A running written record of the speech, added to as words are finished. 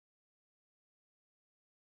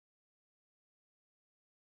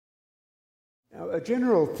A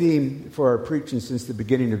general theme for our preaching since the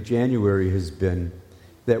beginning of January has been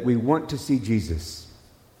that we want to see Jesus.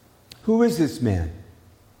 Who is this man?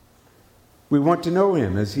 We want to know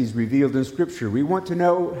him as he's revealed in Scripture. We want to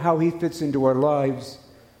know how he fits into our lives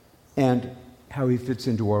and how he fits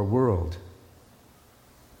into our world.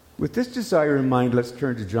 With this desire in mind, let's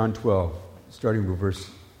turn to John 12, starting with verse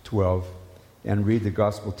 12, and read the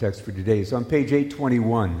gospel text for today. It's on page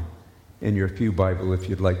 821 in your Pew Bible if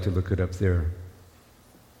you'd like to look it up there.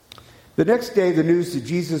 The next day, the news that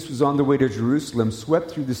Jesus was on the way to Jerusalem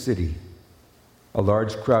swept through the city. A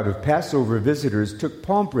large crowd of Passover visitors took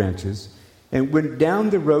palm branches and went down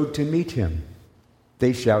the road to meet him.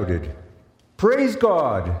 They shouted, "Praise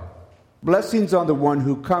God! Blessings on the one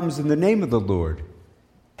who comes in the name of the Lord.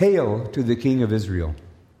 Hail to the King of Israel."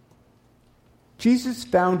 Jesus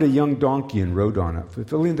found a young donkey and rode on it,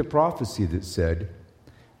 fulfilling the prophecy that said,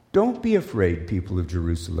 "Don't be afraid, people of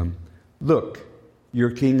Jerusalem. Look, your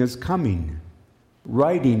king is coming,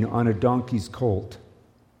 riding on a donkey's colt."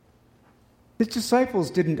 His disciples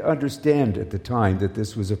didn't understand at the time that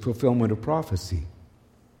this was a fulfillment of prophecy.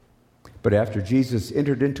 But after Jesus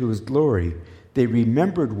entered into his glory, they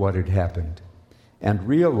remembered what had happened and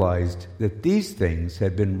realized that these things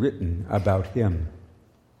had been written about him.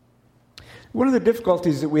 One of the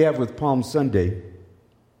difficulties that we have with Palm Sunday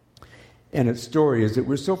and its story is that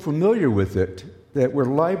we're so familiar with it that we're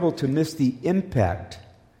liable to miss the impact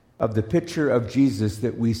of the picture of Jesus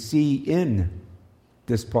that we see in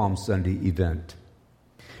this Palm Sunday event.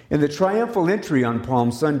 In the triumphal entry on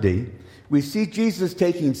Palm Sunday, we see Jesus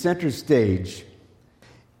taking center stage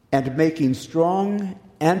and making strong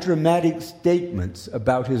and dramatic statements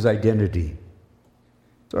about his identity.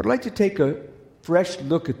 So I'd like to take a fresh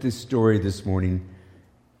look at this story this morning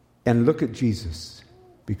and look at Jesus,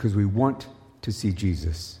 because we want to see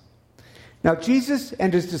Jesus. Now, Jesus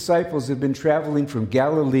and his disciples have been traveling from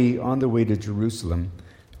Galilee on the way to Jerusalem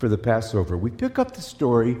for the Passover. We pick up the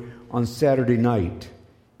story on Saturday night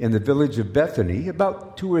in the village of Bethany,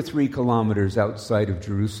 about 2 or 3 kilometers outside of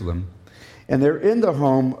Jerusalem. And they're in the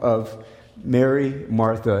home of Mary,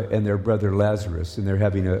 Martha, and their brother Lazarus, and they're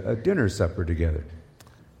having a dinner supper together.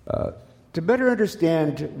 To better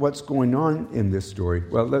understand what's going on in this story,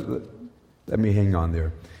 well, let me hang on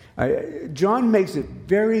there. John makes it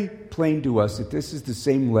very plain to us that this is the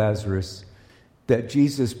same Lazarus that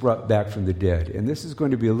Jesus brought back from the dead. And this is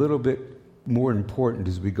going to be a little bit more important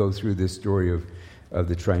as we go through this story of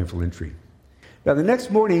the triumphal entry. Now, the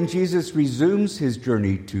next morning, Jesus resumes his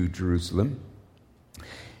journey to Jerusalem.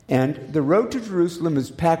 And the road to Jerusalem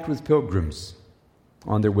is packed with pilgrims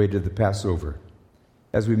on their way to the Passover.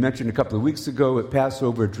 As we mentioned a couple of weeks ago, at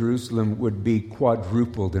Passover, Jerusalem would be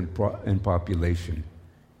quadrupled in population,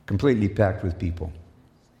 completely packed with people.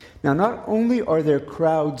 Now, not only are there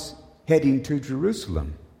crowds heading to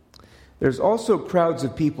Jerusalem, there's also crowds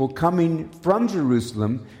of people coming from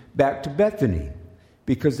Jerusalem back to Bethany,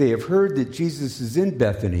 because they have heard that Jesus is in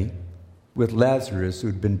Bethany with Lazarus,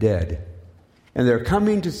 who'd been dead. And they're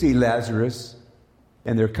coming to see Lazarus,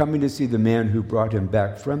 and they're coming to see the man who brought him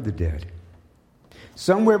back from the dead.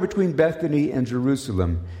 Somewhere between Bethany and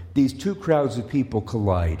Jerusalem, these two crowds of people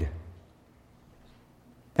collide.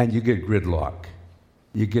 And you get gridlock.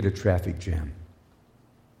 You get a traffic jam.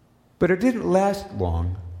 But it didn't last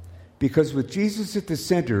long, because with Jesus at the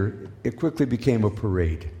center, it quickly became a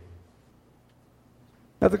parade.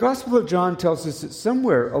 Now, the Gospel of John tells us that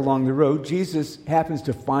somewhere along the road, Jesus happens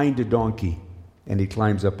to find a donkey, and he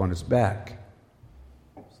climbs up on its back.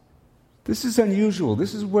 This is unusual.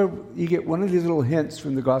 This is where you get one of these little hints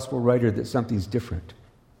from the Gospel writer that something's different.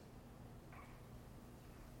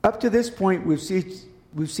 Up to this point, we've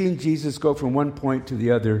seen Jesus go from one point to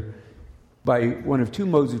the other by one of 2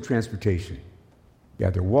 modes of transportation. He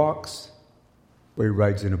either walks or he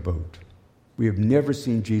rides in a boat. We have never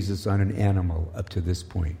seen Jesus on an animal up to this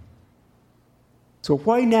point. So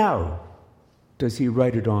why now does he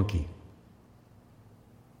ride a donkey?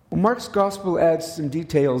 Well, Mark's gospel adds some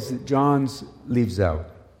details that John's leaves out.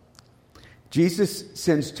 Jesus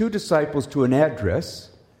sends 2 disciples to an address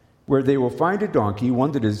where they will find a donkey,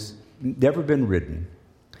 one that has never been ridden.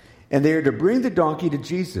 And they are to bring the donkey to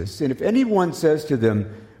Jesus. And if anyone says to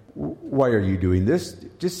them, "Why are you doing this?"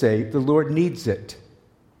 just say, "The Lord needs it."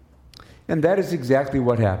 And that is exactly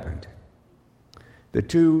what happened. The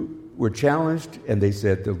 2 were challenged, and they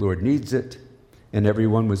said, "The Lord needs it." And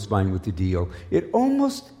everyone was fine with the deal. It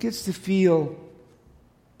almost gets the feel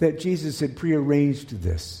that Jesus had prearranged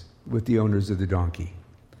this with the owners of the donkey.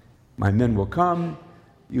 My men will come.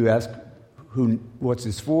 You ask, what's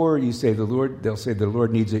this for? You say, the Lord. They'll say, "The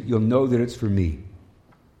Lord needs it." You'll know that it's for me.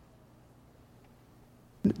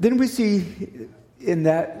 Then we see in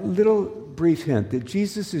that little brief hint that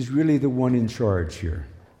Jesus is really the one in charge here.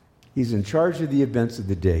 He's in charge of the events of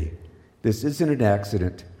the day. This isn't an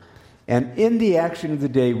accident. And in the action of the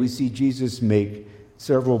day, we see Jesus make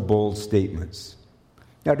several bold statements.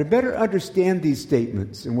 Now, to better understand these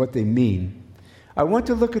statements and what they mean, I want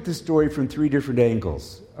to look at the story from three different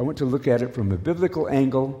angles. I want to look at it from a biblical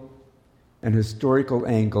angle, an historical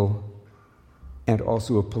angle, and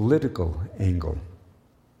also a political angle.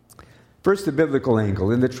 First, the biblical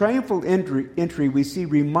angle. In the triumphal entry, we see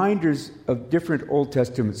reminders of different Old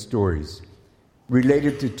Testament stories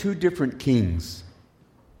related to two different kings.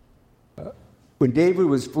 When David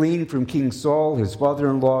was fleeing from King Saul, his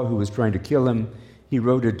father-in-law, who was trying to kill him, he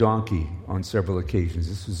rode a donkey on several occasions.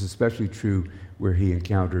 This was especially true where he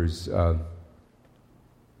encounters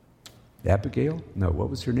Abigail? No, what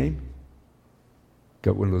was her name?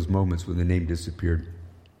 Got one of those moments when the name disappeared.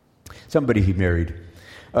 Somebody he married.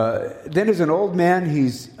 Then as an old man,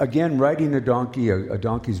 he's again riding a donkey. A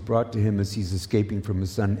donkey's brought to him as he's escaping from his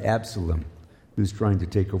son Absalom, who's trying to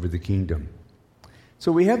take over the kingdom.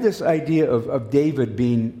 So we have this idea of David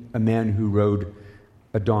being a man who rode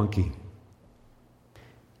a donkey.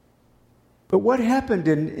 But what happened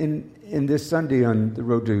in this Sunday on the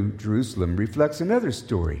road to Jerusalem reflects another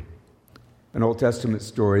story, an Old Testament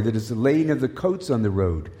story, that is the laying of the coats on the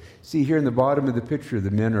road. See here in the bottom of the picture, the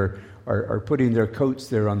men are putting their coats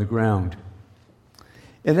there on the ground.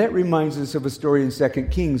 And that reminds us of a story in 2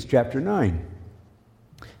 Kings chapter 9.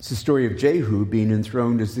 It's the story of Jehu being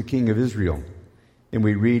enthroned as the king of Israel. And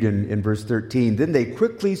we read in verse 13, "Then they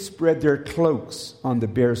quickly spread their cloaks on the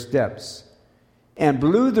bare steps and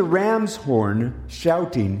blew the ram's horn,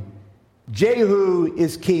 shouting, 'Jehu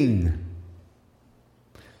is king.'"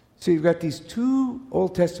 So you've got these two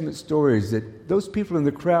Old Testament stories that those people in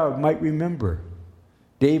the crowd might remember.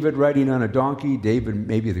 David riding on a donkey, David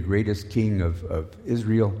maybe the greatest king of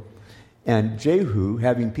Israel, and Jehu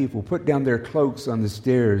having people put down their cloaks on the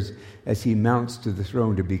stairs as he mounts to the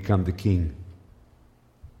throne to become the king.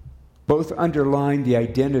 Both underline the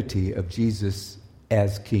identity of Jesus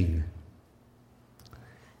as king.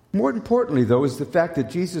 More importantly, though, is the fact that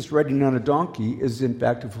Jesus riding on a donkey is in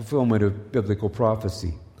fact a fulfillment of biblical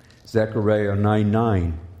prophecy. Zechariah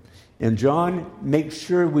 9:9. And John makes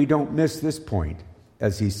sure we don't miss this point,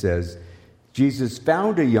 as he says, "Jesus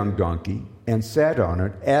found a young donkey and sat on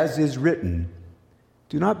it, as is written,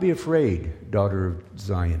 'Do not be afraid, daughter of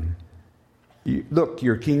Zion. Look,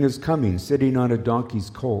 your king is coming, sitting on a donkey's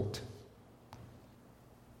colt.'"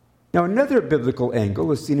 Now, another biblical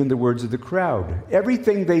angle is seen in the words of the crowd.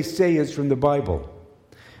 Everything they say is from the Bible.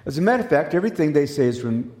 As a matter of fact, everything they say is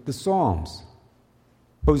from the Psalms.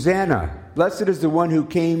 Hosanna, blessed is the one who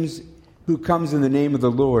comes in the name of the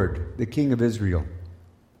Lord, the King of Israel.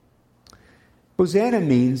 Hosanna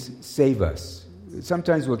means save us.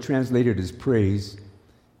 Sometimes we'll translate it as praise,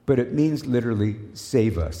 but it means literally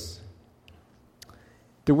save us.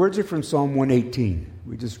 The words are from Psalm 118.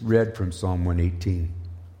 We just read from Psalm 118.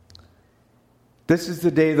 "This is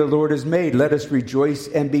the day the Lord has made. Let us rejoice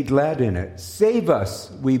and be glad in it. Save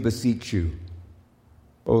us, we beseech you.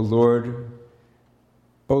 O Lord,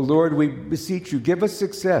 we beseech you, give us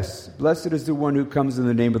success. Blessed is the one who comes in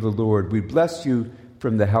the name of the Lord. We bless you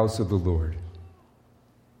from the house of the Lord."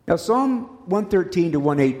 Now, Psalm 113 to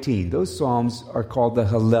 118, those psalms are called the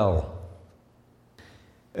Hallel.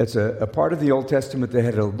 It's a part of the Old Testament that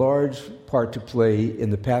had a large part to play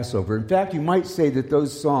in the Passover. In fact, you might say that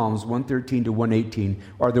those Psalms, 113 to 118,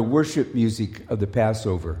 are the worship music of the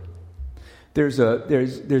Passover. There's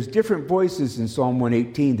different voices in Psalm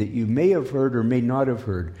 118 that you may have heard or may not have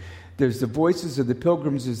heard. There's the voices of the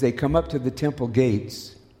pilgrims as they come up to the temple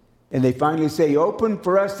gates, and they finally say, "Open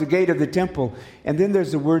for us the gate of the temple." And then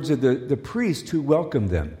there's the words of the priest who welcome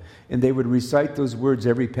them. And they would recite those words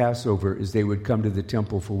every Passover as they would come to the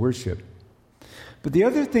temple for worship. But the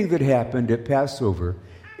other thing that happened at Passover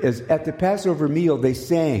is at the Passover meal, they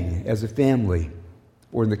sang as a family,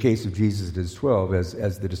 or in the case of Jesus, as 12,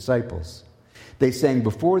 as the disciples. They sang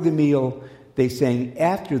before the meal, they sang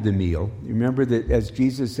after the meal. You remember that as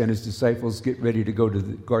Jesus and his disciples get ready to go to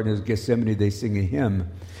the Garden of Gethsemane, they sing a hymn.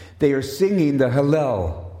 They are singing the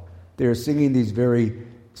Hallel. They are singing these very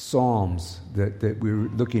psalms that we're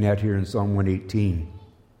looking at here in Psalm 118.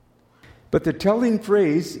 But the telling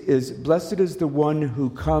phrase is, "Blessed is the one who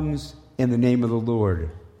comes in the name of the Lord."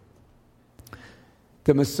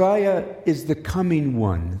 The Messiah is the coming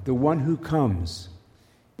one, the one who comes.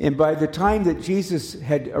 And by the time that Jesus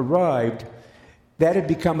had arrived, that had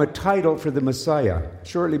become a title for the Messiah.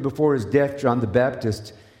 Shortly before his death, John the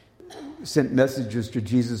Baptist sent messages to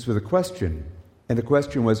Jesus with a question. And the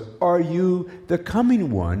question was, are you the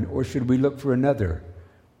coming one, or should we look for another?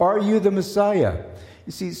 Are you the Messiah?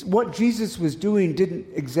 You see, what Jesus was doing didn't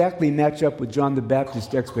exactly match up with John the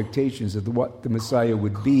Baptist's expectations of what the Messiah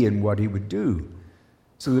would be and what he would do.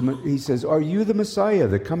 So he says, are you the Messiah,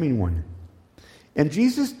 the coming one? And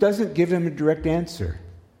Jesus doesn't give him a direct answer.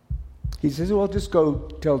 He says, well, just go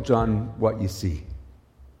tell John what you see.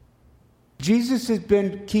 Jesus has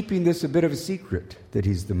been keeping this a bit of a secret, that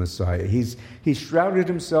he's the Messiah. He's shrouded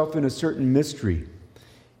himself in a certain mystery.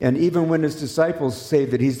 And even when his disciples say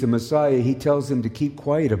that he's the Messiah, he tells them to keep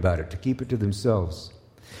quiet about it, to keep it to themselves.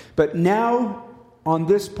 But now, on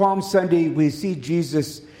this Palm Sunday, we see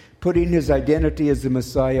Jesus putting his identity as the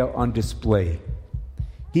Messiah on display.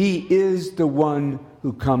 He is the one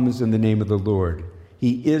who comes in the name of the Lord.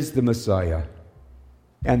 He is the Messiah.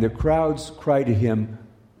 And the crowds cry to him,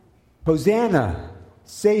 Hosanna,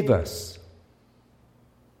 save us.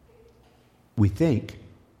 We think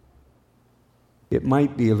it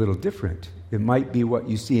might be a little different. It might be what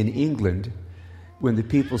you see in England when the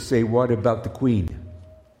people say, what about the Queen?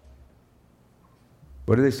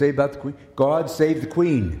 What do they say about the Queen? God save the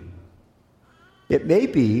Queen. It may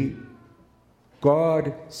be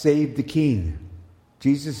God save the King.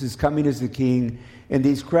 Jesus is coming as the King, and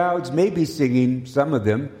these crowds may be singing, some of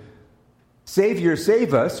them, Savior,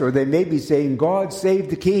 save us, or they may be saying, God save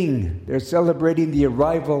the King. They're celebrating the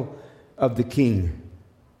arrival of the King.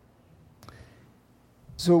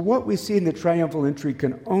 So what we see in the triumphal entry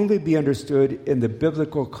can only be understood in the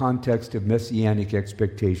biblical context of messianic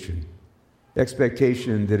expectation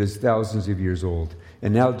that is thousands of years old.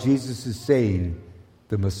 And now Jesus is saying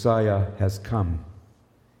the Messiah has come.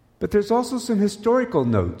 But there's also some historical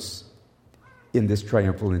notes in this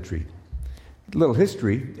triumphal entry. A little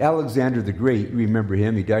history. Alexander the Great, you remember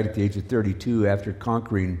him, he died at the age of 32 after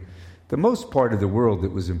conquering the most part of the world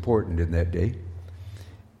that was important in that day.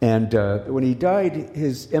 And when he died,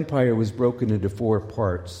 his empire was broken into 4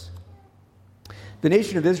 parts. The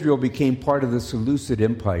nation of Israel became part of the Seleucid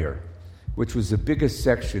Empire, which was the biggest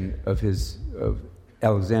section of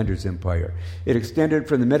Alexander's empire. It extended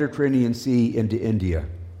from the Mediterranean Sea into India.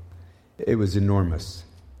 It was enormous.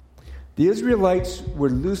 The Israelites were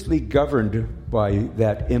loosely governed by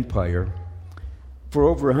that empire for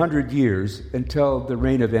over 100 years until the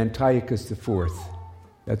reign of Antiochus IV.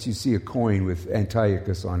 That's, you see a coin with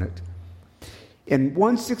Antiochus on it. In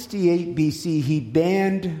 168 BC, he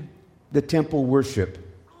banned the temple worship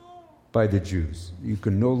by the Jews. You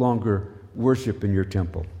can no longer worship in your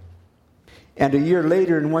temple. And a year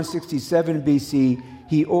later, in 167 BC,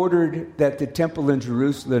 he ordered that the temple in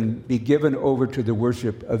Jerusalem be given over to the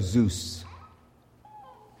worship of Zeus.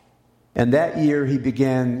 And that year, he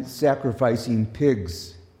began sacrificing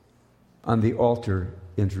pigs on the altar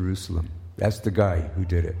in Jerusalem. That's the guy who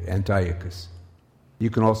did it, Antiochus. You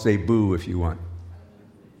can all say boo if you want.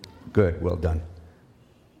 Good, well done.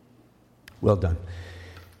 Well done.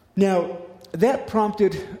 Now, that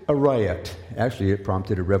prompted a riot. Actually, it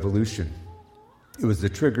prompted a revolution. It was the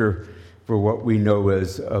trigger for what we know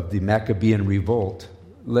as of the Maccabean revolt,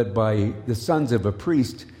 led by the sons of a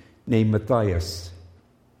priest named Matthias.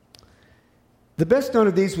 The best known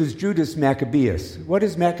of these was Judas Maccabeus. What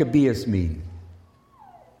does Maccabeus mean?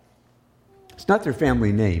 It's not their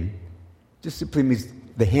family name. It just simply means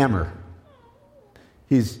the hammer.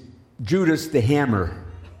 He's Judas the Hammer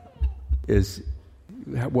is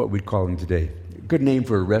what we'd call him today. Good name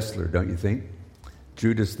for a wrestler, don't you think?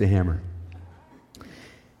 Judas the Hammer.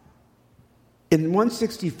 In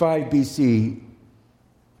 165 BC,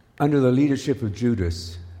 under the leadership of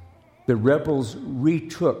Judas, the rebels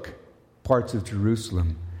retook parts of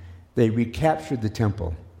Jerusalem. They recaptured the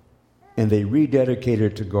temple, and they rededicated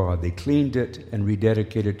it to God. They cleaned it and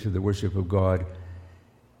rededicated it to the worship of God.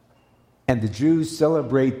 And the Jews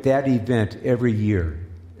celebrate that event every year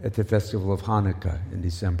at the festival of Hanukkah in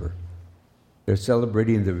December. They're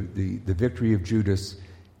celebrating the victory of Judas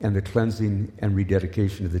and the cleansing and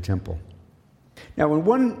rededication of the temple. Now, in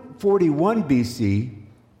 141 BC,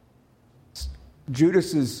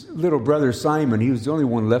 Judas's little brother Simon, he was the only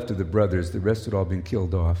one left of the brothers. The rest had all been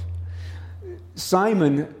killed off.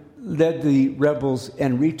 Simon led the rebels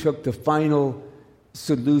and retook the final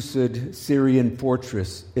Seleucid Syrian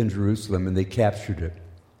fortress in Jerusalem, and they captured it.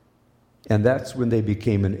 And that's when they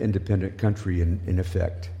became an independent country in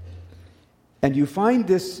effect. And you find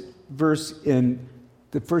this verse in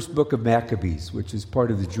the first book of Maccabees, which is part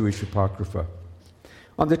of the Jewish Apocrypha.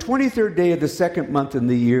 On the 23rd day of the second month in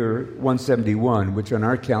the year 171, which on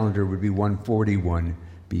our calendar would be 141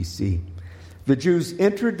 BC, the Jews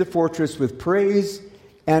entered the fortress with praise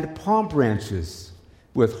and palm branches,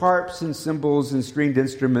 with harps and cymbals and stringed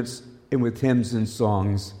instruments, and with hymns and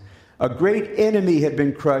songs. A great enemy had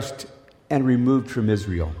been crushed and removed from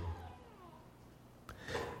Israel.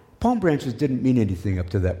 Palm branches didn't mean anything up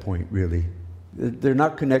to that point, really. They're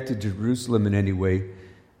not connected to Jerusalem in any way.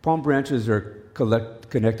 Palm branches are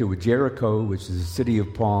connected with Jericho, which is a city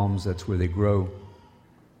of palms. That's where they grow.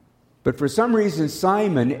 But for some reason,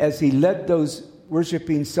 Simon, as he led those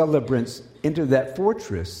worshiping celebrants into that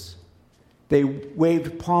fortress, they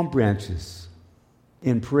waved palm branches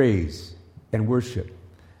in praise and worship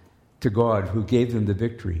to God who gave them the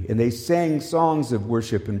victory. And they sang songs of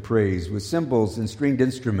worship and praise with cymbals and stringed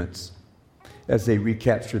instruments as they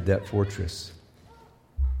recaptured that fortress.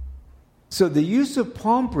 So the use of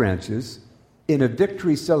palm branches in a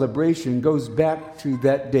victory celebration goes back to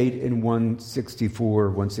that date in 164,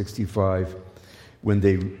 165, when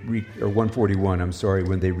they or 141,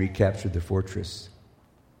 when they recaptured the fortress.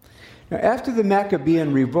 Now, after the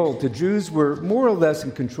Maccabean revolt, the Jews were more or less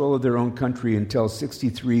in control of their own country until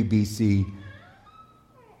 63 BC,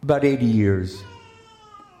 about 80 years,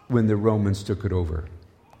 when the Romans took it over.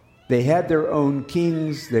 They had their own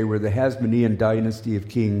kings. They were the Hasmonean dynasty of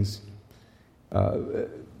kings,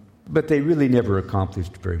 but they really never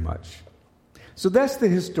accomplished very much. So that's the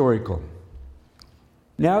historical.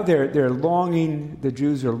 Now they're longing, the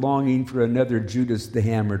Jews are longing for another Judas the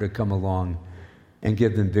Hammer to come along and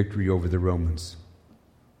give them victory over the Romans.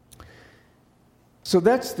 So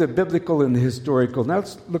that's the biblical and the historical. Now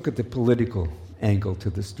let's look at the political angle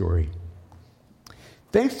to the story.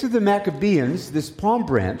 Thanks to the Maccabeans, this palm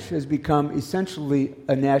branch has become essentially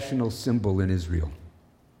a national symbol in Israel.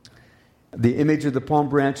 The image of the palm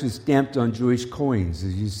branch is stamped on Jewish coins,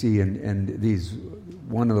 as you see, and these,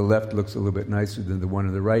 one on the left looks a little bit nicer than the one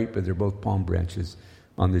on the right, but they're both palm branches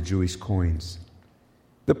on the Jewish coins.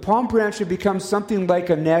 The palm branch had become something like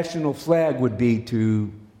a national flag would be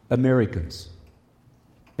to Americans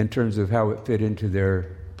in terms of how it fit into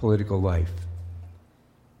their political life.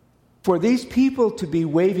 For these people to be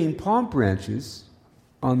waving palm branches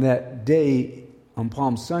on that day, on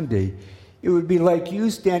Palm Sunday, it would be like you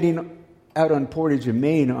standing out on Portage in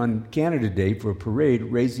Maine on Canada Day for a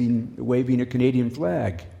parade, waving a Canadian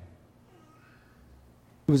flag.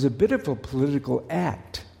 It was a bit of a political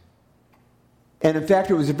act. And in fact,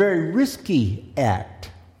 it was a very risky act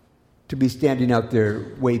to be standing out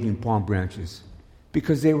there waving palm branches,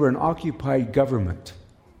 because they were an occupied government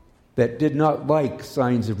that did not like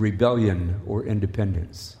signs of rebellion or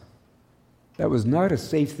independence. That was not a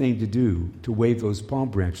safe thing to do, to wave those palm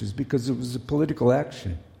branches, because it was a political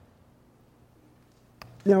action.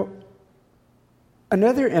 Now,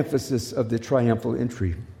 another emphasis of the triumphal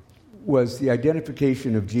entry was the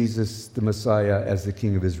identification of Jesus, the Messiah, as the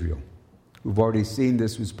King of Israel. We've already seen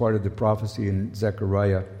this was part of the prophecy in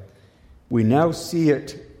Zechariah. We now see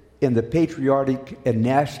it in the patriotic and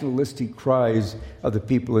nationalistic cries of the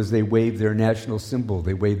people as they wave their national symbol.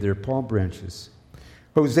 They wave their palm branches.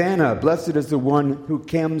 Hosanna, blessed is the one who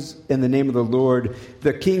comes in the name of the Lord,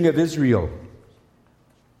 the King of Israel.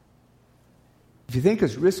 If you think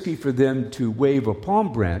it's risky for them to wave a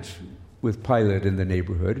palm branch with Pilate in the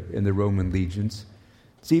neighborhood, in the Roman legions,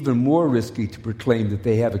 it's even more risky to proclaim that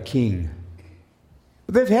they have a king.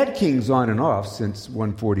 They've had kings on and off since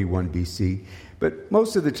 141 BC, but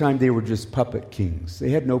most of the time they were just puppet kings. They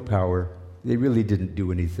had no power. They really didn't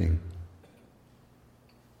do anything.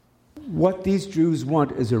 What these Jews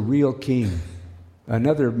want is a real king,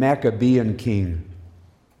 another Maccabean king.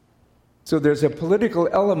 So there's a political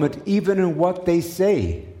element even in what they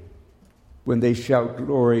say when they shout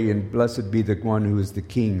glory and blessed be the one who is the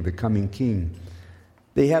king, the coming king.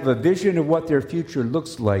 They have a vision of what their future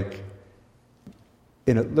looks like,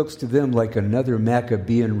 and it looks to them like another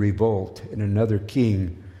Maccabean revolt and another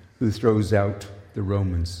king who throws out the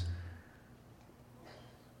Romans.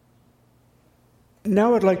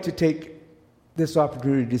 Now I'd like to take this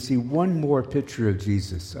opportunity to see one more picture of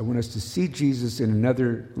Jesus. I want us to see Jesus in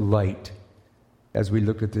another light as we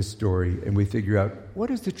look at this story and we figure out what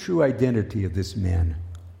is the true identity of this man.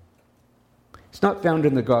 It's not found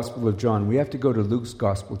in the Gospel of John. We have to go to Luke's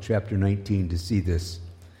Gospel, chapter 19, to see this.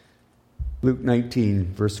 Luke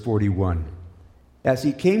 19, verse 41. As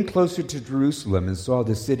he came closer to Jerusalem and saw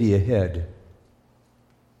the city ahead,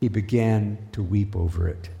 he began to weep over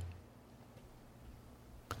it.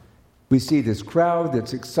 We see this crowd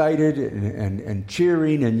that's excited and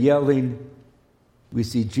cheering and yelling. We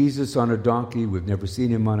see Jesus on a donkey. We've never seen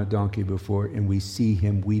him on a donkey before, and we see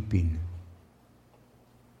him weeping.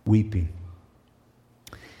 Weeping.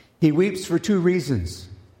 He weeps for two reasons.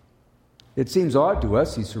 It seems odd to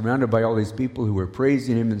us. He's surrounded by all these people who are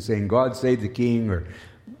praising him and saying, God save the king, or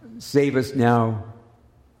save us now.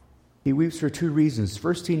 He weeps for two reasons.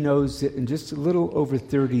 First, he knows that in just a little over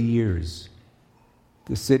 30 years,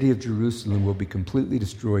 the city of Jerusalem will be completely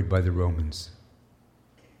destroyed by the Romans.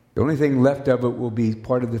 The only thing left of it will be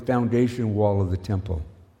part of the foundation wall of the temple,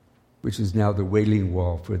 which is now the Wailing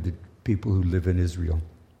Wall for the people who live in Israel.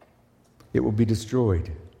 It will be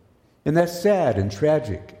destroyed. And that's sad and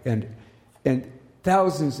tragic. And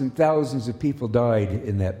thousands of people died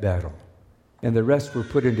in that battle. And the rest were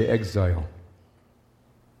put into exile.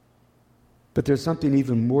 But there's something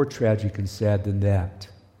even more tragic and sad than that.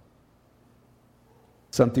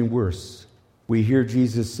 Something worse. We hear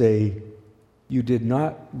Jesus say, "You did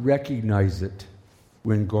not recognize it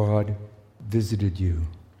when God visited you."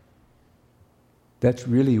 That's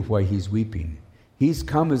really why he's weeping. He's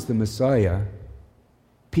come as the Messiah.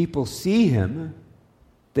 People see him,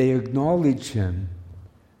 they acknowledge him,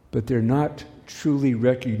 but they're not truly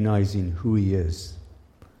recognizing who he is.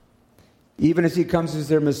 Even as he comes as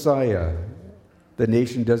their Messiah, the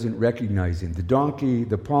nation doesn't recognize him. The donkey,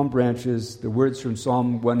 the palm branches, the words from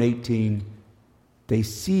Psalm 118, they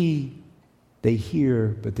see, they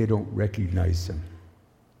hear, but they don't recognize him.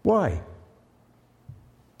 Why?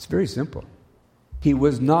 It's very simple. He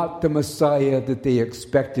was not the Messiah that they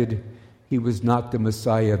expected. He was not the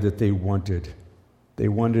Messiah that they wanted. They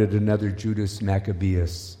wanted another Judas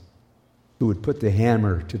Maccabeus who would put the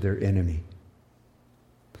hammer to their enemy.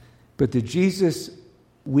 But the Jesus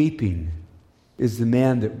weeping is the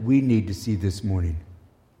man that we need to see this morning.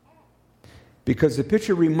 Because the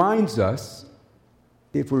picture reminds us,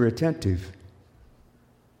 if we're attentive,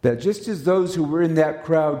 that just as those who were in that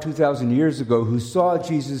crowd 2,000 years ago who saw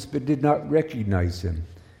Jesus but did not recognize him,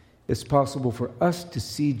 it's possible for us to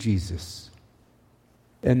see Jesus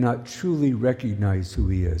and not truly recognize who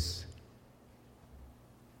he is.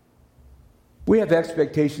 We have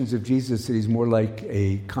expectations of Jesus that he's more like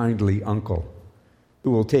a kindly uncle who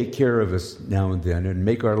will take care of us now and then and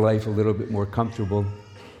make our life a little bit more comfortable.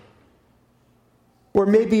 Or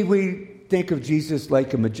maybe we think of Jesus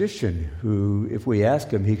like a magician who, if we ask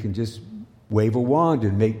him, he can just wave a wand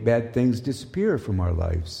and make bad things disappear from our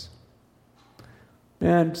lives.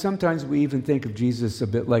 And sometimes we even think of Jesus a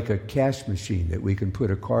bit like a cash machine that we can put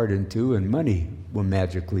a card into and money will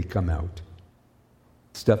magically come out.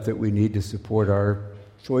 Stuff that we need to support our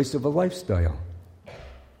choice of a lifestyle.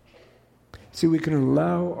 See, we can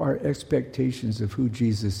allow our expectations of who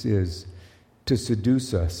Jesus is to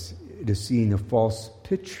seduce us into seeing a false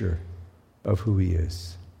picture of who he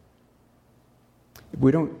is. If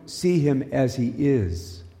we don't see him as he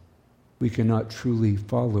is, we cannot truly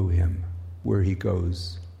follow him where he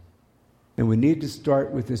goes. And we need to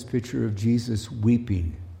start with this picture of Jesus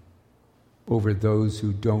weeping over those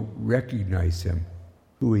who don't recognize him,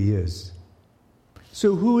 who he is.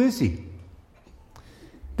 So who is he?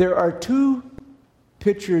 There are two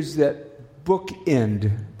pictures that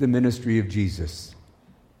bookend the ministry of Jesus.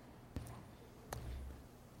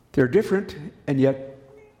 They're different, and yet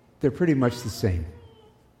they're pretty much the same.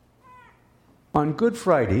 On Good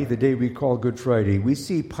Friday, the day we call Good Friday, we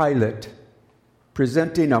see Pilate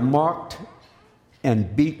presenting a mocked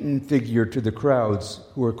and beaten figure to the crowds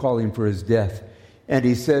who are calling for his death. And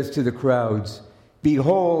he says to the crowds,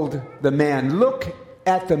 "Behold the man, look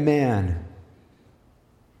at the man."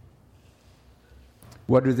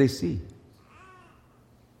 What do they see?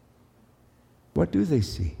 What do they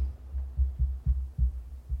see?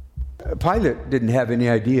 Pilate didn't have any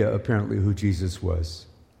idea, apparently, who Jesus was.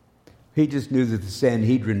 He just knew that the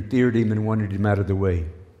Sanhedrin feared him and wanted him out of the way.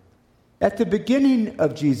 At the beginning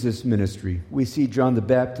of Jesus' ministry, we see John the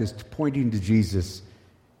Baptist pointing to Jesus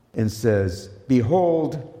and says,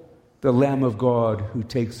 "Behold the Lamb of God who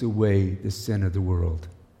takes away the sin of the world."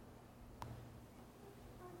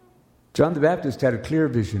 John the Baptist had a clear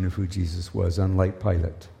vision of who Jesus was, unlike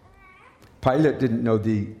Pilate. Pilate didn't know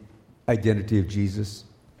the identity of Jesus.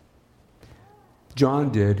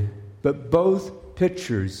 John did, but both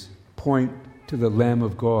pictures point to the Lamb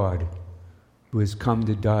of God who has come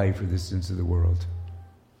to die for the sins of the world.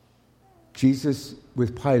 Jesus,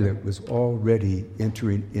 with Pilate, was already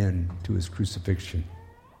entering into his crucifixion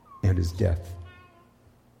and his death.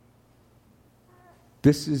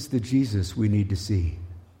 This is the Jesus we need to see,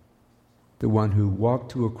 the one who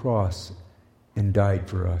walked to a cross and died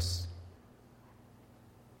for us.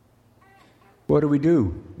 What do we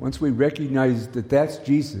do once we recognize that that's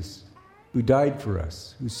Jesus who died for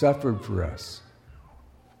us, who suffered for us?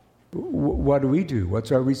 What do we do?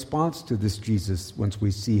 What's our response to this Jesus once we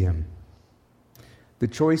see him? The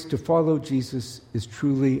choice to follow Jesus is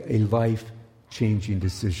truly a life-changing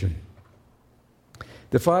decision.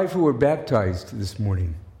 The 5 who were baptized this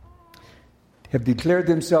morning have declared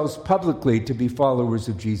themselves publicly to be followers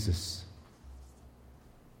of Jesus.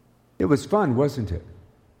 It was fun, wasn't it?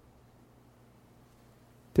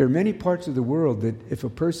 There are many parts of the world that if a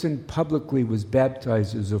person publicly was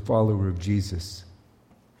baptized as a follower of Jesus,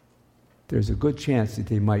 there's a good chance that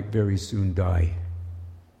they might very soon die.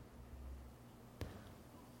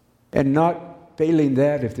 And not failing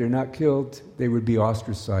that, if they're not killed, they would be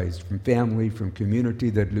ostracized from family, from community.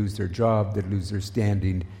 They'd lose their job, they'd lose their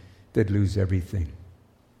standing, they'd lose everything.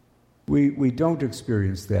 We don't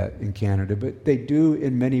experience that in Canada, but they do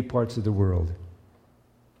in many parts of the world.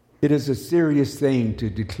 It is a serious thing to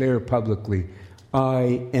declare publicly,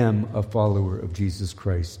 I am a follower of Jesus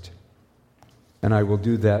Christ. And I will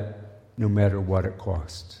do that no matter what it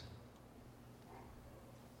costs.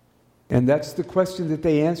 And that's the question that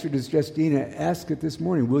they answered as Justina asked it this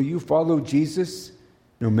morning. Will you follow Jesus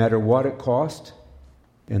no matter what it cost?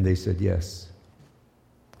 And they said yes.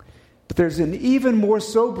 But there's an even more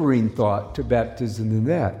sobering thought to baptism than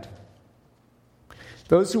that.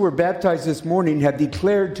 Those who were baptized this morning have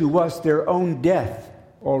declared to us their own death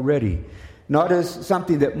already. Not as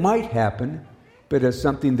something that might happen, but as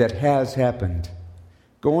something that has happened.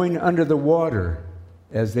 Going under the water,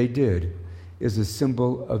 as they did, is a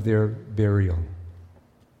symbol of their burial.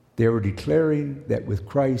 They were declaring that with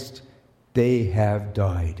Christ, they have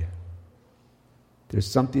died. There's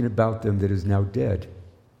something about them that is now dead.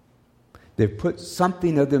 They've put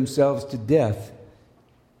something of themselves to death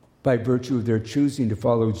by virtue of their choosing to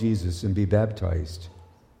follow Jesus and be baptized.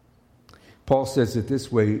 Paul says it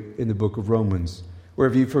this way in the book of Romans, "Or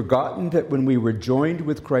have you forgotten that when we were joined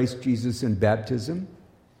with Christ Jesus in baptism,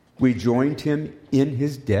 we joined him in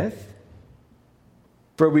his death?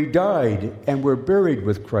 For we died and were buried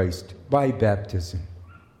with Christ by baptism."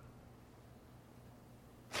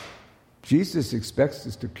 Jesus expects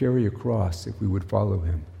us to carry a cross if we would follow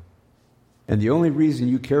him. And the only reason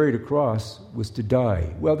you carried a cross was to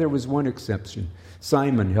die. Well, there was one exception.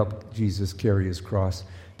 Simon helped Jesus carry his cross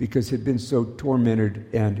because he'd been so tormented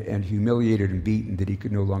and humiliated and beaten that he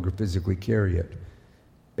could no longer physically carry it.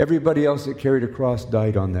 Everybody else that carried a cross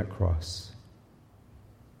died on that cross.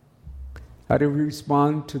 How do we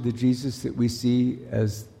respond to the Jesus that we see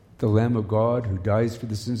as the Lamb of God who dies for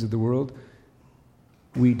the sins of the world?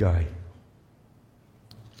 We die.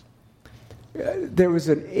 There was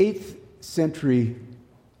an 8th century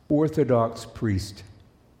Orthodox priest,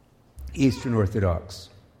 Eastern Orthodox,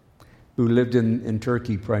 who lived in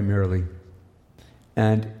Turkey primarily.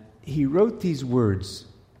 And he wrote these words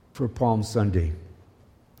for Palm Sunday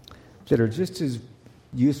that are just as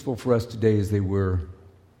useful for us today as they were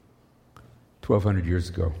 1,200 years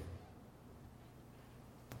ago.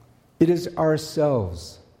 It is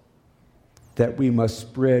ourselves that we must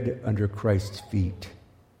spread under Christ's feet.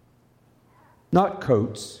 Not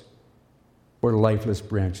coats or lifeless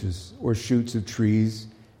branches or shoots of trees,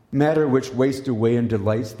 matter which waste away and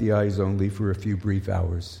delights the eyes only for a few brief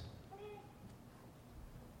hours.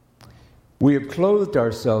 We have clothed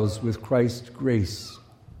ourselves with Christ's grace,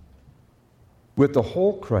 with the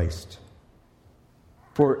whole Christ.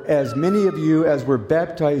 For as many of you as were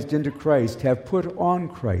baptized into Christ have put on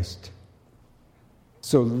Christ.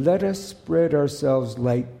 So let us spread ourselves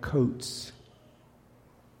like coats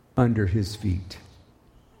under his feet.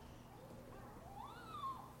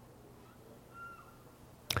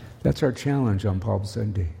 That's our challenge on Palm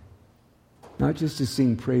Sunday. Not just to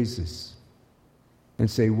sing praises and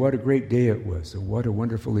say what a great day it was or what a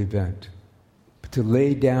wonderful event, but to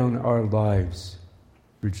lay down our lives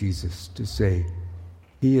for Jesus, to say,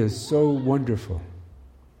 he is so wonderful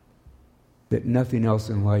that nothing else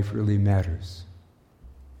in life really matters.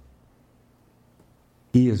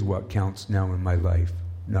 He is what counts now in my life,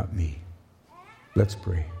 not me. Let's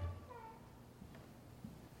pray.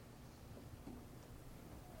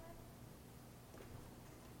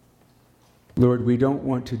 Lord, we don't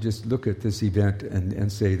want to just look at this event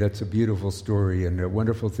and say that's a beautiful story and a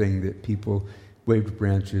wonderful thing that people waved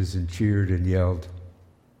branches and cheered and yelled.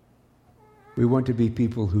 We want to be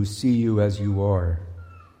people who see you as you are,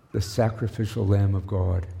 the sacrificial Lamb of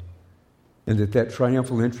God, and that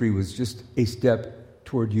triumphal entry was just a step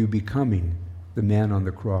toward you becoming the man on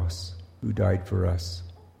the cross who died for us.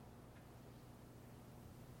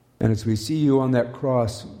 And as we see you on that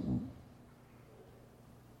cross,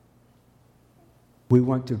 we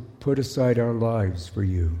want to put aside our lives for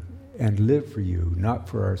you and live for you, not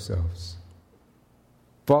for ourselves.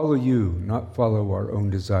 Follow you, not follow our own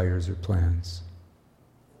desires or plans.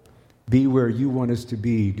 Be where you want us to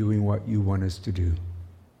be, doing what you want us to do.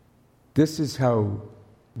 This is how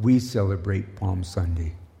we celebrate Palm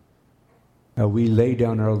Sunday. How we lay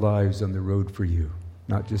down our lives on the road for you,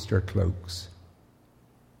 not just our cloaks.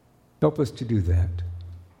 Help us to do that.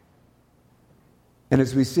 And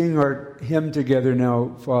as we sing our hymn together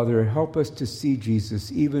now, Father, help us to see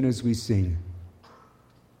Jesus even as we sing.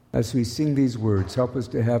 As we sing these words, help us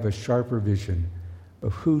to have a sharper vision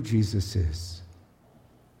of who Jesus is.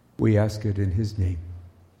 We ask it in his name.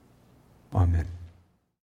 Amen.